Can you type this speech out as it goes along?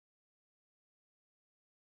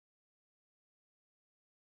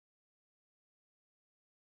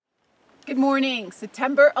Good morning,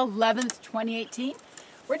 September 11th, 2018.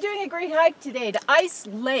 We're doing a great hike today to Ice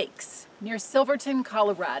Lakes near Silverton,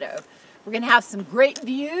 Colorado. We're going to have some great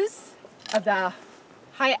views of the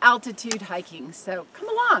high altitude hiking. So come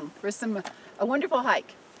along for a wonderful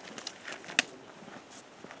hike.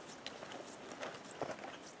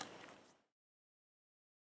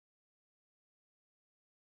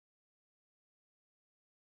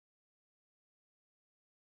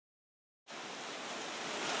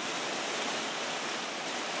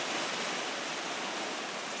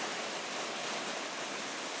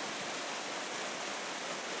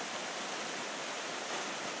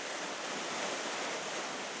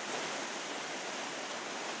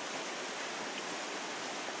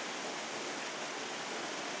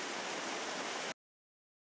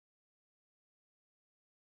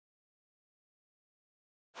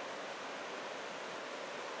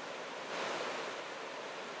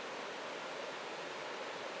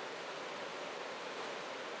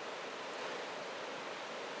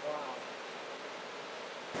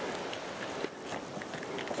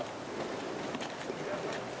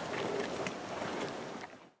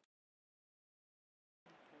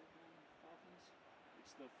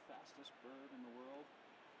 It's the fastest bird in the world.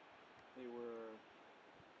 They were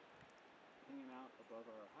hanging out above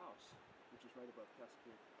our house, which is right above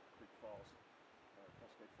Cascade Falls.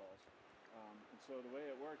 And so the way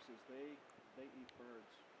it works is they eat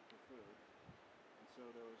birds for food. And so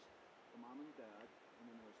there was the mom and dad, and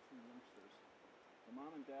then there was two youngsters. The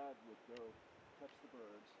mom and dad would go catch the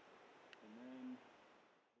birds, and then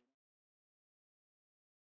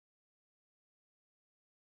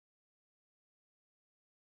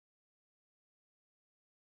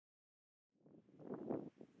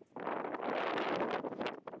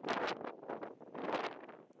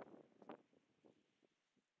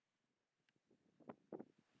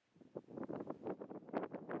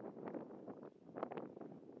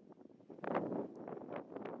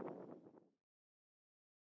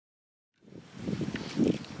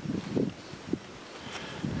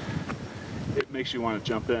it makes you want to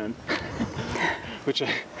jump in, which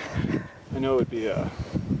I know would be a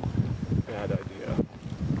bad idea.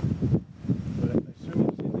 But I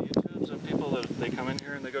assume you've seen the YouTubes of people that they come in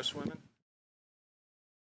here and they go swimming.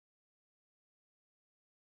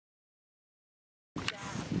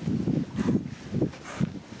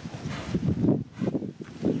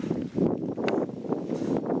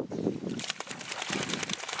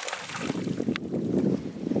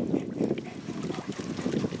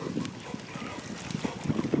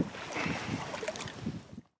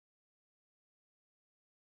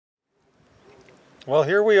 Well,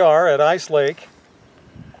 here we are at Ice Lake,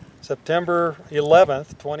 September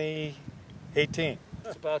 11th, 2018.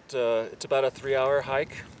 It's about a 3-hour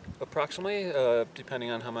hike, approximately, depending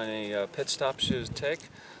on how many pit stops you take.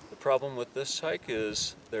 The problem with this hike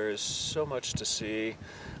is there is so much to see,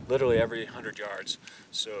 literally every 100 yards.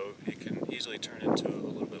 So it can easily turn into a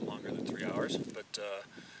little bit longer than 3 hours, but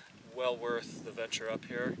well worth the venture up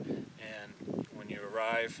here. And when you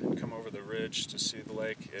arrive and come over the ridge to see the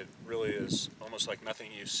lake, it really is almost like nothing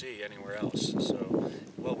you see anywhere else. So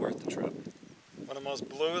well worth the trip. One of the most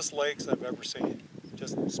bluest lakes I've ever seen.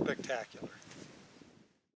 Just spectacular.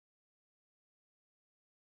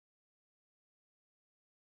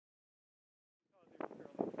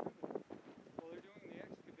 Well, they're doing the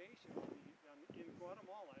excavation in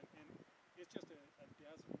Guatemala, and it's just a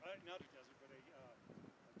desert, not a desert, but a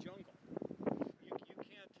jungle. You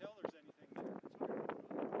can't tell there's anything there.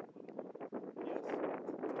 Yes.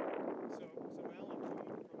 So Alan,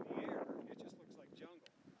 from the air, it just looks like jungle.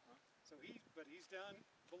 So but he's down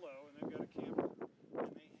below, and they've got a camera, and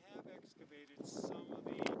they have excavated some of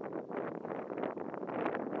the.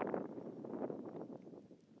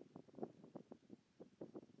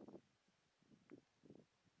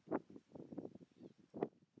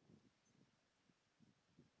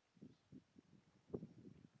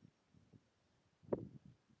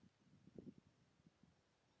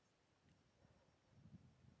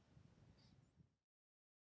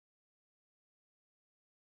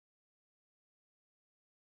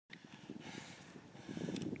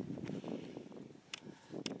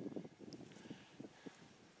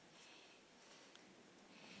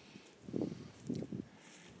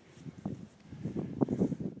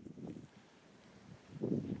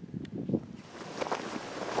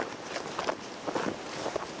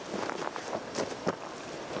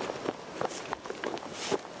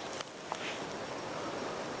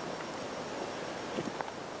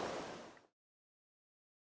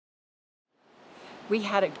 We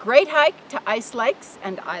had a great hike to Ice Lakes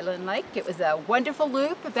and Island Lake. It was a wonderful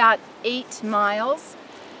loop, about 8 miles.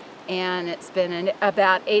 and it's been an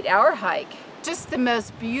about 8-hour hike. Just the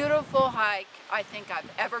most beautiful hike I think I've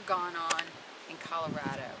ever gone on in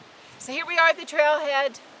Colorado. So here we are at the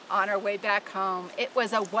trailhead on our way back home. It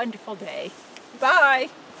was a wonderful day. Bye.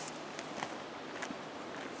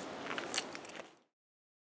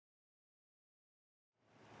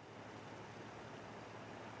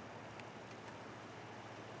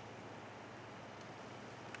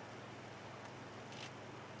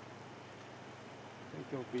 I think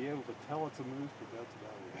they'll be able to tell it's a moose, but that's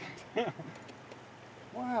about it.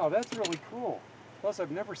 Wow, that's really cool. Plus,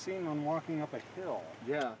 I've never seen one walking up a hill.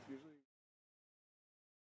 Yeah.